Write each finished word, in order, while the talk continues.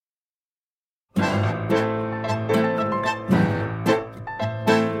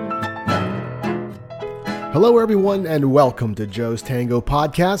Hello everyone and welcome to Joe's Tango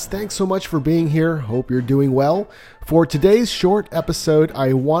Podcast. Thanks so much for being here. Hope you're doing well. For today's short episode,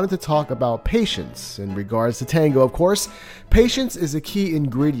 I wanted to talk about patience in regards to tango, of course. Patience is a key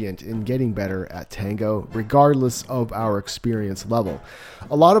ingredient in getting better at tango, regardless of our experience level.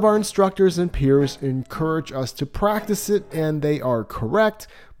 A lot of our instructors and peers encourage us to practice it, and they are correct,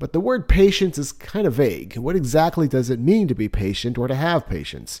 but the word patience is kind of vague. What exactly does it mean to be patient or to have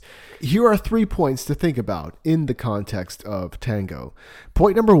patience? Here are 3 points to think about in the context of tango.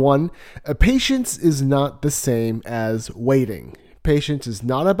 Point number 1, patience is not the same as waiting. Patience is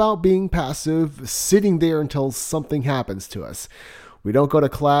not about being passive, sitting there until something happens to us. We don't go to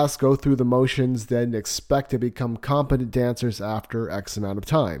class, go through the motions, then expect to become competent dancers after X amount of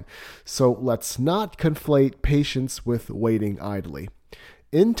time. So let's not conflate patience with waiting idly.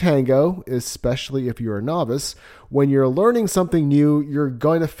 In tango, especially if you're a novice, when you're learning something new, you're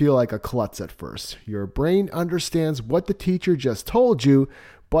going to feel like a klutz at first. Your brain understands what the teacher just told you,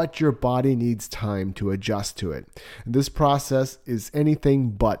 but your body needs time to adjust to it. This process is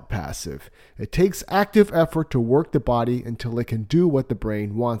anything but passive. It takes active effort to work the body until it can do what the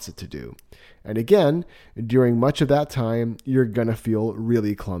brain wants it to do. And again, during much of that time, you're going to feel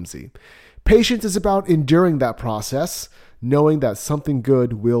really clumsy. Patience is about enduring that process, knowing that something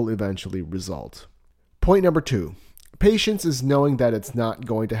good will eventually result. Point number 2. Patience is knowing that it's not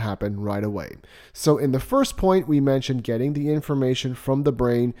going to happen right away. So in the first point, we mentioned getting the information from the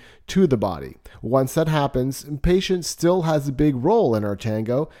brain to the body. Once that happens, patience still has a big role in our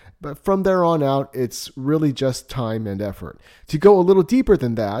tango, but from there on out, it's really just time and effort. To go a little deeper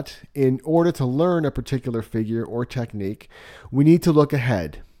than that, in order to learn a particular figure or technique, we need to look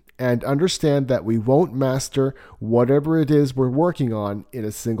ahead and understand that we won't master whatever it is we're working on in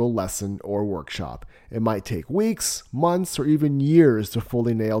a single lesson or workshop. It might take weeks, months, or even years to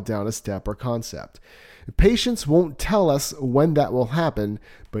fully nail down a step or concept. Patience won't tell us when that will happen,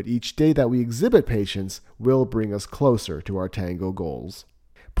 but each day that we exhibit patience will bring us closer to our tango goals.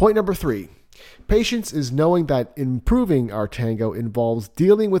 Point number 3. Patience is knowing that improving our tango involves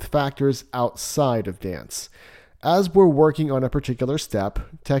dealing with factors outside of dance. As we're working on a particular step,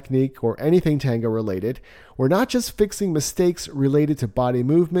 technique, or anything tango related, we're not just fixing mistakes related to body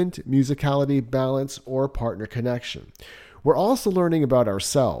movement, musicality, balance, or partner connection. We're also learning about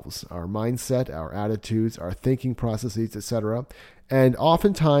ourselves, our mindset, our attitudes, our thinking processes, etc. And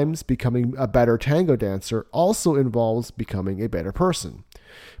oftentimes, becoming a better tango dancer also involves becoming a better person.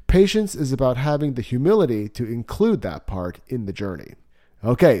 Patience is about having the humility to include that part in the journey.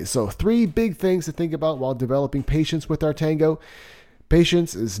 Okay, so 3 big things to think about while developing patience with our tango.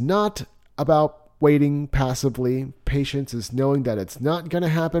 Patience is not about waiting passively. Patience is knowing that it's not going to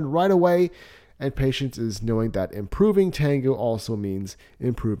happen right away. And patience is knowing that improving tango also means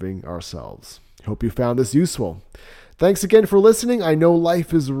improving ourselves. Hope you found this useful. Thanks again for listening. I know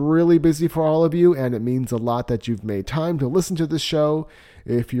life is really busy for all of you, and it means a lot that you've made time to listen to this show.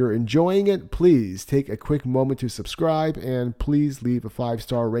 If you're enjoying it, please take a quick moment to subscribe, and please leave a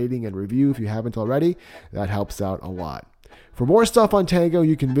 5-star rating and review if you haven't already. That helps out a lot. For more stuff on tango,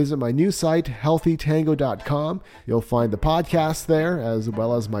 you can visit my new site, healthytango.com. You'll find the podcast there, as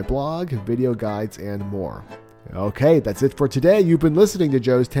well as my blog, video guides, and more. Okay, that's it for today. You've been listening to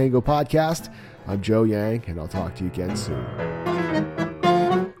Joe's Tango Podcast. I'm Joe Yang, and I'll talk to you again soon.